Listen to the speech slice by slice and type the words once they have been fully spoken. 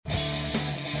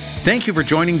Thank you for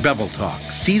joining Bevel Talk,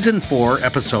 Season 4,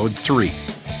 Episode 3.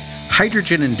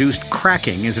 Hydrogen-induced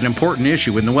cracking is an important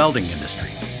issue in the welding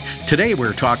industry. Today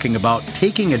we're talking about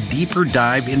taking a deeper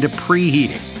dive into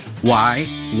preheating. Why,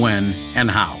 when,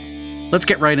 and how. Let's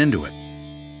get right into it.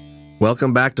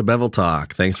 Welcome back to Bevel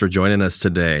Talk. Thanks for joining us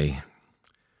today.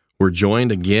 We're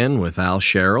joined again with Al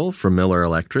Sherrill from Miller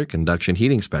Electric, induction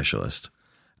heating specialist.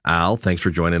 Al, thanks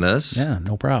for joining us. Yeah,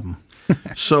 no problem.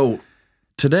 So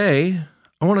today,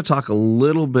 I want to talk a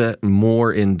little bit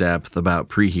more in depth about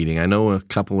preheating. I know a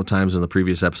couple of times in the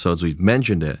previous episodes we've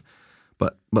mentioned it,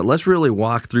 but let's really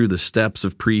walk through the steps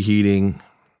of preheating.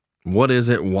 What is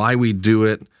it? Why we do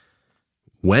it?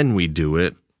 When we do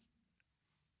it?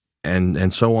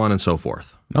 And so on and so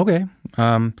forth. Okay.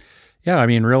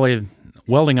 Really,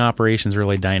 welding operations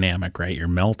really dynamic, right? You're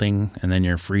melting and then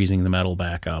you're freezing the metal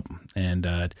back up, and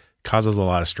it causes a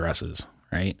lot of stresses,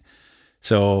 right?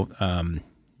 So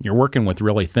you're working with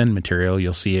really thin material.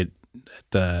 You'll see it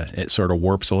sort of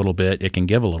warps a little bit. It can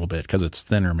give a little bit because it's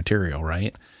thinner material,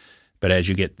 right? But as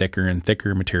you get thicker and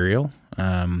thicker material,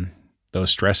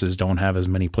 those stresses don't have as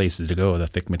many places to go. The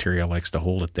thick material likes to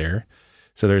hold it there.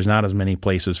 So there's not as many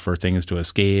places for things to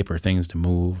escape or things to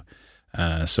move.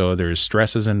 So there's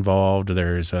stresses involved.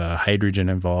 There's hydrogen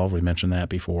involved. We mentioned that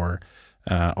before.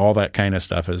 All that kind of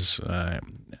stuff is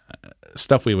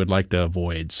stuff we would like to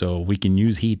avoid. So we can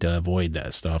use heat to avoid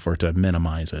that stuff or to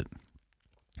minimize it.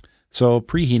 So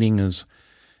preheating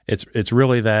it's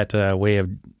really that way of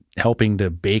helping to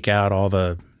bake out all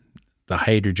the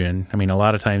hydrogen. I mean, a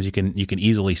lot of times you can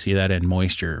easily see that in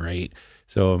moisture, right?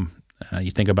 So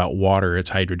you think about water, it's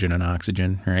hydrogen and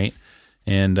oxygen, right?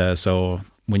 And so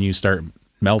when you start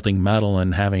melting metal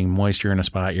and having moisture in a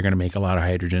spot, you're going to make a lot of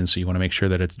hydrogen. So you want to make sure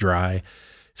that it's dry.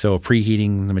 So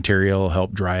preheating the material will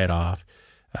help dry it off.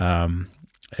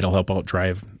 It'll help out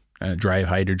drive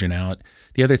hydrogen out.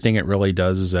 The other thing it really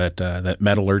does is that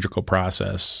metallurgical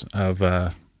process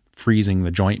of freezing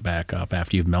the joint back up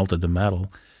after you've melted the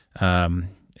metal.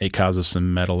 It causes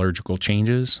some metallurgical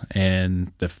changes,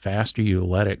 and the faster you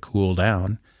let it cool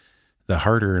down, the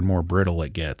harder and more brittle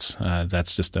it gets.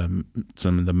 That's just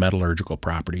some of the metallurgical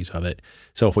properties of it.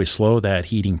 So if we slow that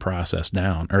heating process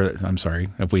down,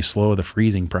 if we slow the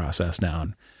freezing process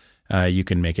down, you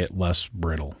can make it less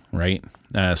brittle, right?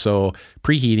 So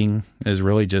preheating is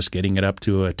really just getting it up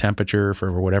to a temperature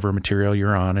for whatever material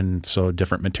you're on, and so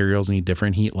different materials need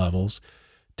different heat levels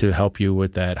to help you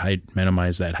with that,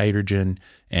 minimize that hydrogen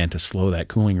and to slow that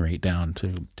cooling rate down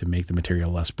to make the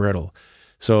material less brittle.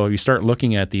 So you start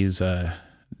looking at these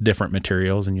different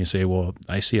materials and you say, well,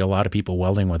 I see a lot of people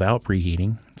welding without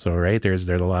preheating. So, right, there's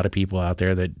a lot of people out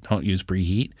there that don't use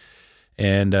preheat.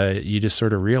 And you just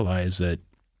sort of realize that,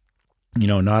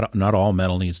 not all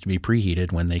metal needs to be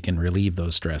preheated when they can relieve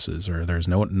those stresses, or there's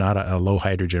not a low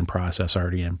hydrogen process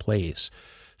already in place.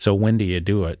 So when do you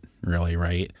do it, really,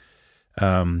 right?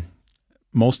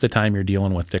 Most of the time you're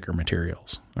dealing with thicker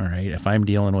materials. All right. If I'm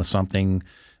dealing with something,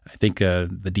 I think the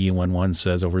D11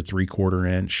 says over 3/4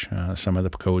 inch. Some of the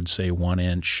codes say 1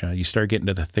 inch. You start getting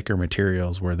to the thicker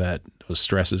materials where those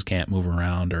stresses can't move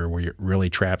around, or where it really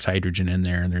traps hydrogen in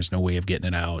there and there's no way of getting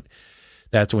it out.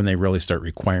 That's when they really start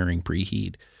requiring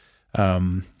preheat.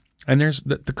 And there's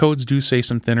the codes do say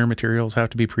some thinner materials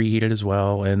have to be preheated as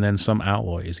well, and then some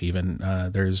alloys even.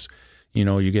 There's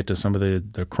you get to some of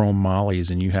the chrome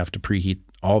mollies and you have to preheat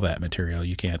all that material.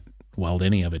 You can't weld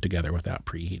any of it together without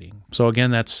preheating. So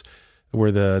again, that's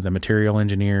where the material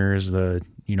engineers, the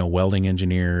welding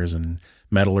engineers and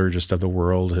metallurgists of the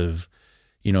world have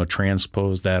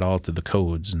transposed that all to the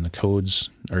codes, and the codes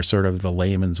are sort of the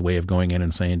layman's way of going in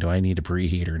and saying, do I need to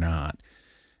preheat or not?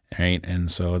 Right. And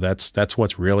so that's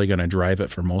what's really going to drive it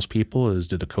for most people is,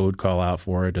 did the code call out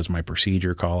for it? Does my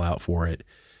procedure call out for it?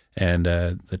 And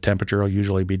the temperature will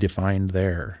usually be defined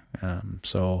there.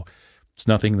 So it's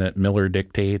nothing that Miller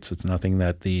dictates. It's nothing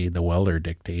that the welder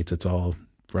dictates. It's all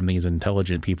from these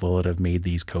intelligent people that have made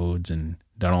these codes and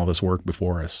done all this work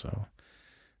before us. So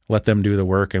let them do the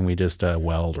work and we just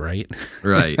weld, right?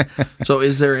 Right. So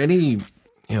is there any,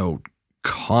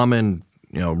 common,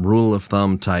 rule of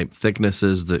thumb type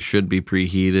thicknesses that should be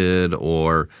preheated,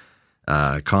 or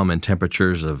common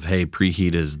temperatures of, hey,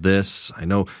 preheat is this? I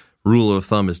know rule of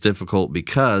thumb is difficult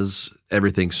because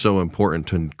everything's so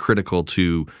important and critical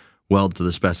to weld to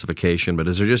the specification, but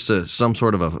is there just some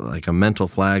sort of a mental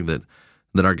flag that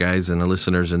our guys and the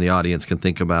listeners in the audience can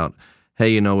think about?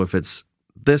 Hey, if it's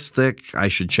this thick, I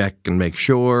should check and make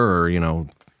sure, or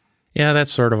Yeah,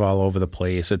 that's sort of all over the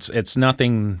place. It's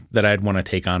nothing that I'd want to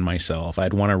take on myself.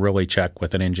 I'd want to really check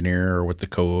with an engineer or with the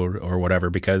code or whatever,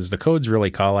 because the codes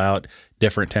really call out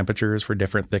different temperatures for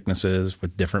different thicknesses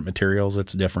with different materials.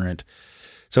 It's different.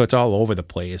 So it's all over the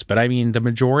place. But I mean, the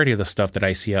majority of the stuff that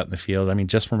I see out in the field, I mean,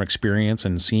 just from experience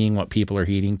and seeing what people are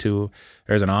heating to,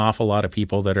 there's an awful lot of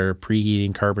people that are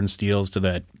preheating carbon steels to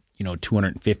that,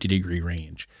 250 degree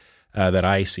range that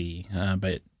I see.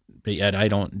 But yet I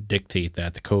don't dictate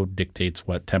that. The code dictates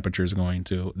what temperatures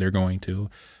they're going to.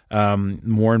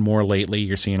 More and more lately,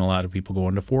 you're seeing a lot of people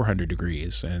going to 400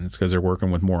 degrees, and it's because they're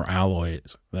working with more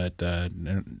alloys that,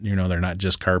 they're not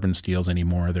just carbon steels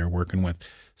anymore. They're working with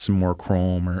some more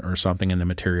chrome or something in the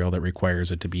material that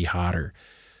requires it to be hotter.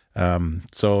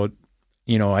 So,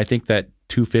 I think that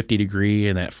 250 degree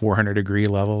and that 400 degree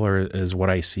level is what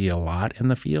I see a lot in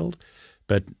the field.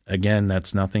 But again,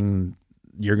 that's nothing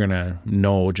you're going to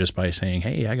know just by saying,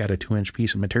 hey, I got a 2-inch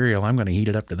piece of material, I'm going to heat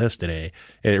it up to this today.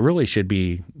 It really should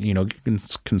be, you can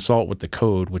consult with the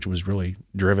code, which was really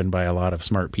driven by a lot of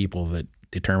smart people that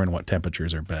determine what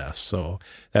temperatures are best. So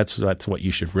that's what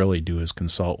you should really do, is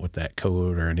consult with that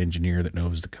code or an engineer that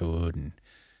knows the code and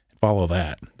follow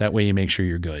that. That way you make sure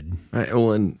you're good. Right.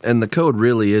 Well, and the code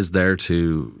really is there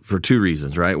for two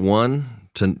reasons, right? One,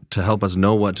 to help us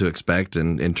know what to expect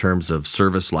in terms of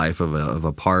service life of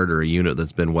a part or a unit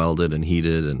that's been welded and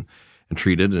heated and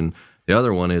treated. And the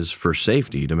other one is for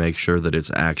safety, to make sure that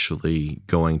it's actually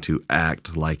going to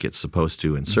act like it's supposed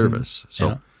to in service.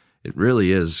 So it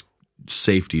really is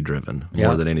safety driven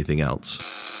more than anything else.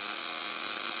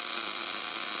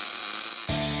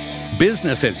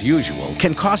 Business as usual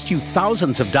can cost you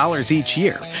thousands of dollars each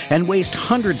year and waste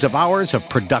hundreds of hours of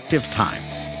productive time.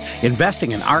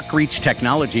 Investing in ArcReach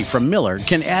technology from Miller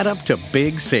can add up to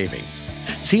big savings.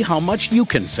 See how much you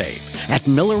can save at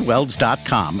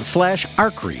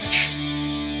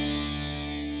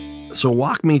millerwelds.com/ArcReach. So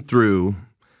walk me through,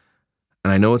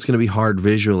 and I know it's going to be hard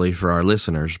visually for our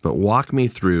listeners, but walk me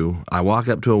through. I walk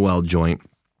up to a weld joint.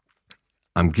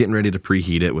 I'm getting ready to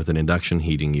preheat it with an induction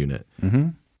heating unit. Mm-hmm.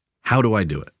 How do I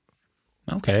do it?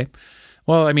 Okay.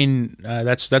 Well, I mean,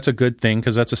 that's a good thing,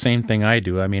 because that's the same thing I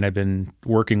do. I mean, I've been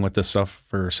working with this stuff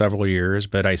for several years,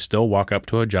 but I still walk up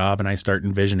to a job and I start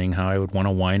envisioning how I would want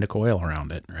to wind a coil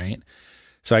around it, right?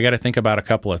 So I got to think about a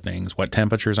couple of things. What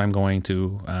temperatures I'm going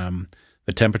to.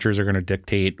 The temperatures are going to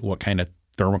dictate what kind of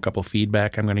thermocouple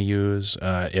feedback I'm going to use,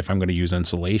 if I'm going to use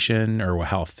insulation or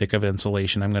how thick of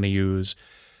insulation I'm going to use,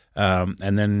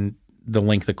 and then the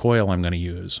length of coil I'm going to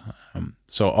use.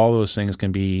 So all those things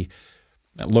can be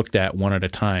looked at one at a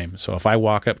time. So if I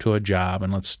walk up to a job,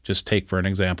 and let's just take for an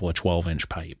example a 12-inch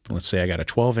pipe. Let's say I got a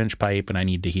 12-inch pipe and I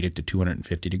need to heat it to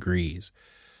 250 degrees.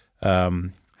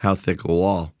 How thick a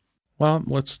wall? Well,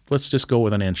 let's just go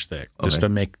with an inch thick, just to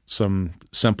make some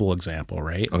simple example,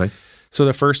 right? Okay. So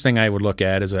the first thing I would look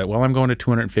at is that, well, I'm going to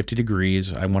 250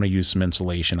 degrees. I want to use some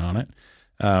insulation on it.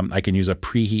 I can use a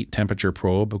preheat temperature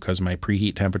probe, because my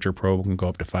preheat temperature probe can go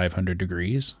up to 500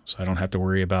 degrees. So I don't have to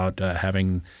worry about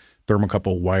having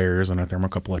thermocouple wires and a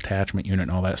thermocouple attachment unit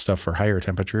and all that stuff for higher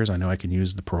temperatures. I know I can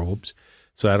use the probes.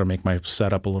 So that'll make my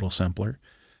setup a little simpler.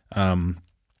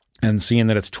 And seeing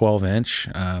that it's 12-inch,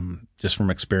 just from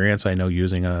experience, I know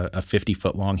using a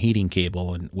 50-foot long heating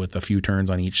cable and with a few turns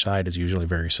on each side is usually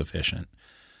very sufficient.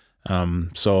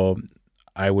 So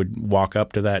I would walk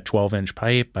up to that 12-inch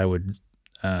pipe. I would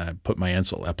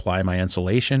apply my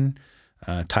insulation,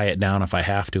 tie it down if I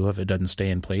have to, if it doesn't stay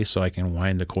in place, so I can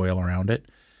wind the coil around it.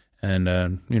 And,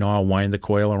 I'll wind the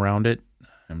coil around it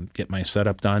and get my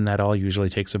setup done. That all usually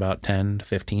takes about 10 to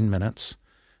 15 minutes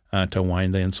to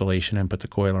wind the insulation and put the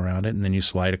coil around it. And then you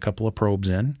slide a couple of probes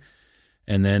in,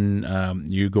 and then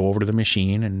you go over to the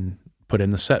machine and put in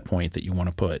the set point that you want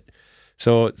to put.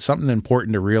 So something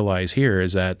important to realize here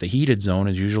is that the heated zone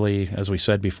is usually, as we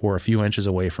said before, a few inches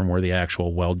away from where the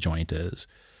actual weld joint is.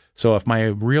 So if my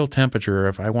real temperature,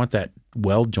 if I want that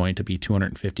weld joint to be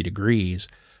 250 degrees,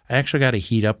 I actually got to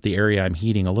heat up the area I'm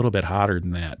heating a little bit hotter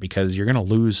than that, because you're going to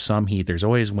lose some heat. There's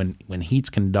always, when heat's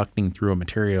conducting through a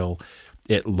material,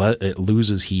 it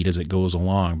loses heat as it goes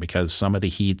along, because some of the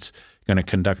heat's going to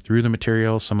conduct through the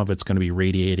material. Some of it's going to be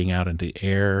radiating out into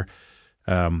air.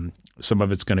 Some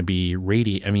of it's going to be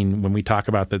when we talk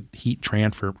about the heat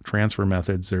transfer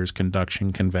methods, there's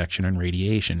conduction, convection, and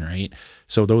radiation, right?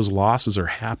 So those losses are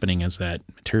happening as that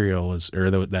material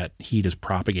that heat is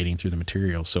propagating through the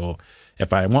material. So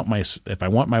if I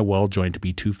want my weld joint to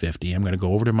be 250, I'm going to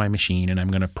go over to my machine and I'm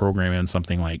going to program in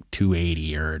something like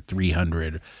 280 or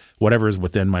 300, whatever is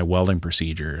within my welding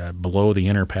procedure, below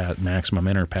the maximum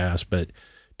inner pass, but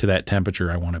to that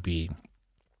temperature I want to be.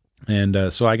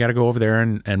 And so I got to go over there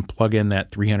and plug in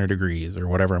that 300 degrees or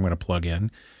whatever I'm going to plug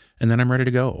in, and then I'm ready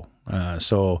to go.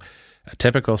 So a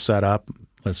typical setup,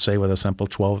 let's say with a simple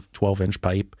 12-inch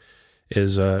pipe,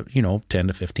 is 10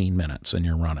 to 15 minutes, and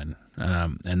you're running.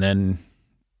 And then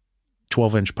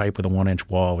 12-inch pipe with a 1-inch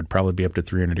wall would probably be up to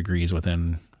 300 degrees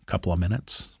within a couple of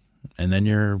minutes, and then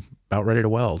you're about ready to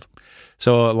weld.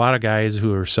 So a lot of guys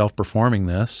who are self-performing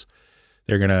this,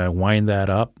 they're going to wind that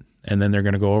up, and then they're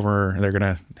going to go over, they're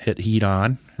going to hit heat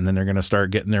on, and then they're going to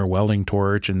start getting their welding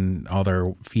torch and all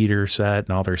their feeder set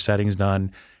and all their settings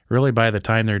done. Really, by the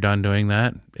time they're done doing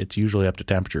that, it's usually up to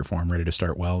temperature for them, ready to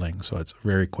start welding. So it's a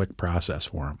very quick process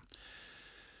for them.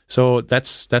 So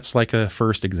that's like a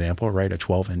first example, right? A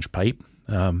 12-inch pipe.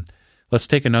 Let's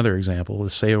take another example.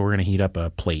 Let's say we're going to heat up a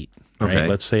plate, right? Okay.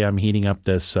 Let's say I'm heating up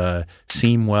this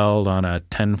seam weld on a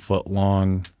 10-foot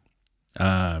long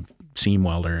seam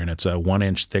welder, and it's a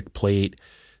 1-inch thick plate.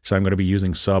 So I'm going to be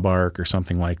using sub-arc or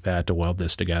something like that to weld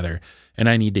this together. And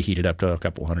I need to heat it up to a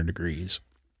couple hundred degrees.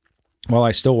 Well,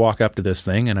 I still walk up to this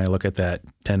thing and I look at that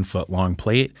 10-foot long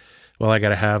plate. Well, I got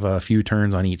to have a few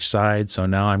turns on each side. So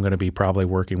now I'm going to be probably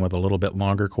working with a little bit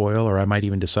longer coil, or I might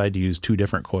even decide to use 2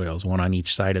 different coils, one on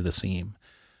each side of the seam.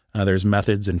 There's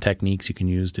methods and techniques you can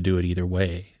use to do it either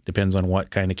way. Depends on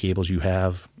what kind of cables you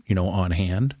have, on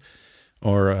hand.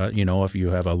 Or, if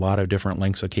you have a lot of different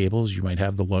lengths of cables, you might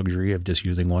have the luxury of just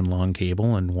using one long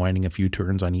cable and winding a few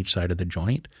turns on each side of the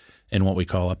joint in what we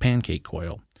call a pancake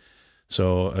coil.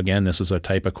 So again, this is a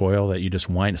type of coil that you just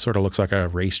wind. It sort of looks like a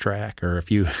racetrack, or if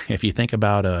you think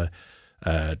about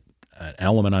an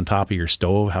element on top of your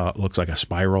stove, how it looks like a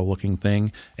spiral looking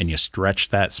thing, and you stretch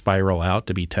that spiral out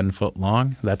to be 10 foot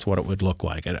long, that's what it would look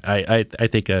like. I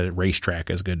think a racetrack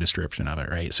is a good description of it,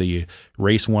 right? So you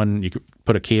race one, you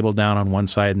put a cable down on one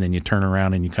side, and then you turn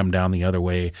around and you come down the other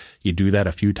way. You do that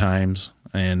a few times,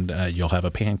 and you'll have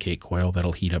a pancake coil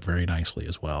that'll heat up very nicely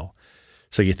as well.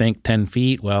 So you think 10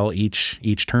 feet, well,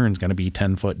 each turn is going to be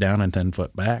 10 foot down and 10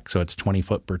 foot back. So it's 20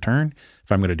 foot per turn.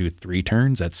 If I'm going to do 3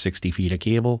 turns, that's 60 feet of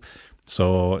cable.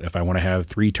 So if I want to have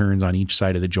 3 turns on each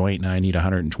side of the joint, now I need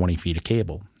 120 feet of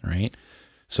cable, right?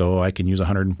 So I can use a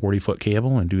 140 foot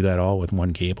cable and do that all with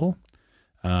one cable.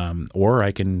 Or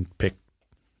I can pick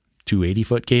 2 80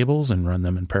 foot cables and run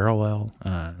them in parallel.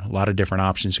 A lot of different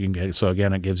options you can get. So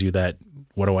again, it gives you that,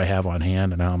 what do I have on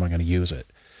hand and how am I going to use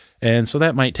it? And so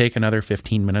that might take another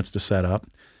 15 minutes to set up,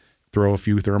 throw a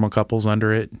few thermocouples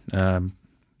under it,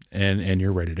 and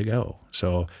you're ready to go.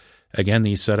 So again,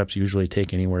 these setups usually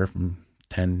take anywhere from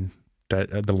 10,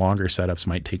 the longer setups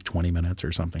might take 20 minutes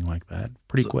or something like that.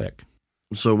 Pretty quick.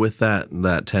 So with that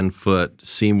 10-foot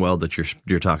seam weld that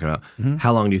you're talking about,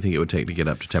 how long do you think it would take to get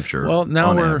up to temperature? Well,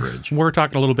 now average? We're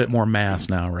talking a little bit more mass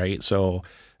now, right? So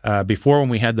before, when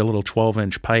we had the little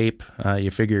 12-inch pipe,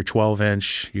 you figure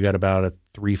 12-inch, you got about a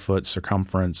 3-foot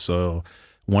circumference, so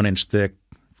 1-inch thick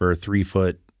for a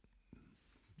 3-foot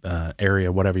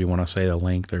area, whatever you want to say, the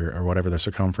length or whatever the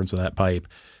circumference of that pipe.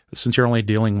 Since you're only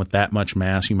dealing with that much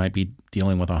mass, you might be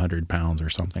dealing with 100 pounds or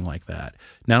something like that.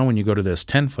 Now, when you go to this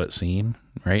 10-foot seam,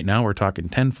 right now we're talking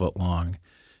 10 foot long.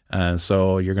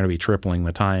 So you're going to be tripling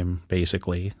the time,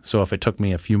 basically. So if it took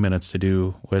me a few minutes to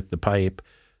do with the pipe,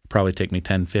 probably take me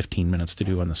 10, 15 minutes to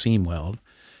do on the seam weld.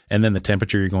 And then the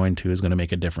temperature you're going to is going to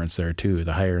make a difference there too.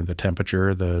 The higher the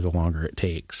temperature, the longer it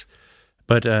takes.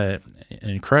 But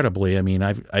incredibly, I mean,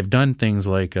 I've done things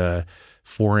like a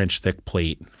 4-inch thick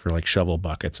plate for like shovel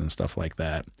buckets and stuff like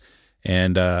that.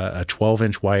 And a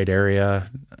 12-inch wide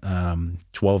area,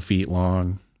 12 feet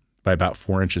long by about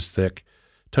 4 inches thick,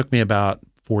 took me about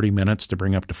 40 minutes to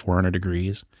bring up to 400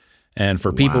 degrees. And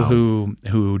for people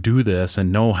who do this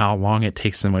and know how long it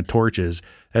takes them with torches,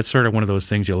 that's sort of one of those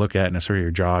things you look at and sort of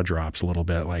your jaw drops a little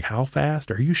bit. Like, how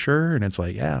fast? Are you sure? And it's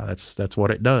like, yeah, that's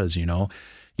what it does.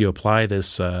 You apply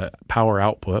this power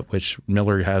output, which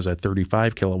Miller has a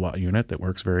 35 kilowatt unit that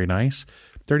works very nice.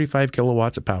 35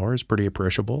 kilowatts of power is pretty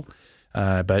appreciable.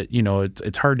 But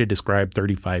it's hard to describe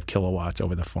 35 kilowatts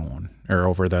over the phone or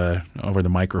over the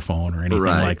microphone or anything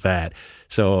like that.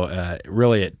 So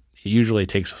really, it usually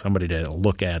takes somebody to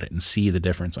look at it and see the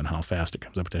difference on how fast it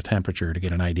comes up to temperature to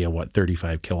get an idea what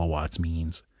 35 kilowatts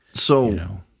means. So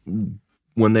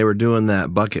when they were doing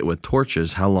that bucket with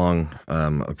torches, how long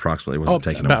approximately was it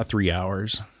taking? About 3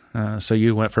 hours. So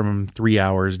you went from 3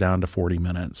 hours down to 40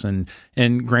 minutes.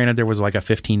 And granted, there was like a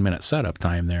 15-minute setup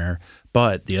time there.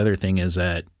 But the other thing is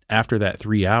that after that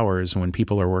 3 hours, when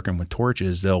people are working with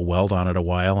torches, they'll weld on it a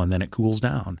while and then it cools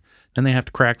down. Then they have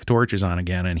to crack the torches on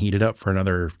again and heat it up for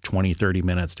another 20, 30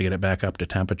 minutes to get it back up to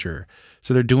temperature.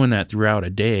 So they're doing that throughout a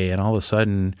day. And all of a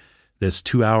sudden, this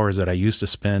 2 hours that I used to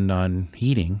spend on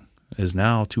heating is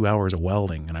now 2 hours of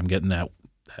welding, and I'm getting that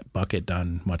bucket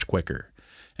done much quicker.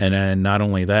 And then not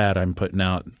only that, I'm putting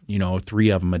out, 3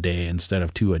 of them a day instead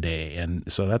of 2 a day. And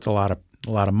so that's a lot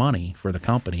of money for the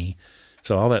company.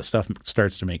 So all that stuff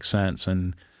starts to make sense.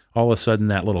 And all of a sudden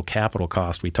that little capital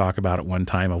cost we talk about at one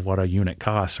time of what a unit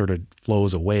costs sort of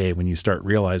flows away when you start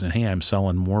realizing, hey, I'm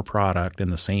selling more product in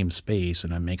the same space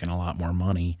and I'm making a lot more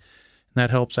money. And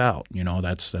that helps out.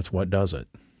 That's what does it.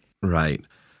 Right.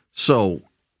 So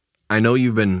I know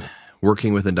you've been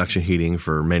working with induction heating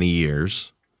for many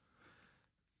years.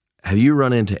 Have you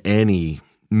run into any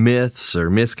myths or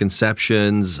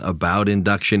misconceptions about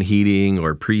induction heating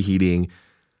or preheating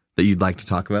that you'd like to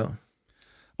talk about?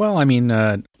 Well, I mean,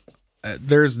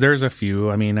 there's a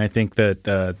few. I mean, I think that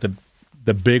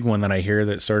the big one that I hear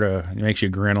that sort of makes you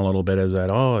grin a little bit is that,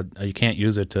 you can't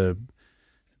use it to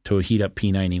heat up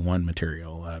P91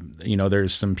 material.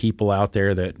 There's some people out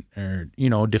there that are,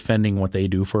 defending what they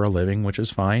do for a living, which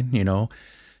is fine,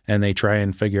 and they try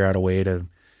and figure out a way to,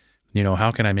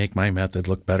 how can I make my method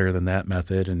look better than that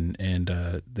method? And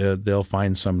they'll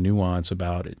find some nuance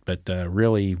about it. But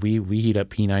really, we heat up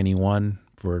P91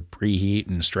 for preheat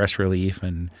and stress relief,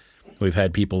 and we've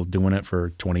had people doing it for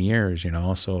 20 years,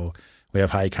 so we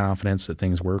have high confidence that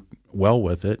things work well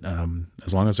with it.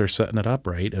 As long as they're setting it up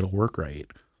right, it'll work right.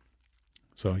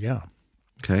 So, yeah.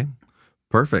 Okay,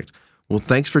 perfect. Well,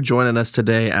 thanks for joining us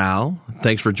today, Al.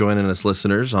 Thanks for joining us,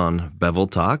 listeners, on Bevel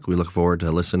Talk. We look forward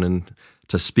to listening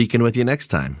to speaking with you next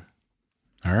time.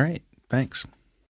 All right. Thanks.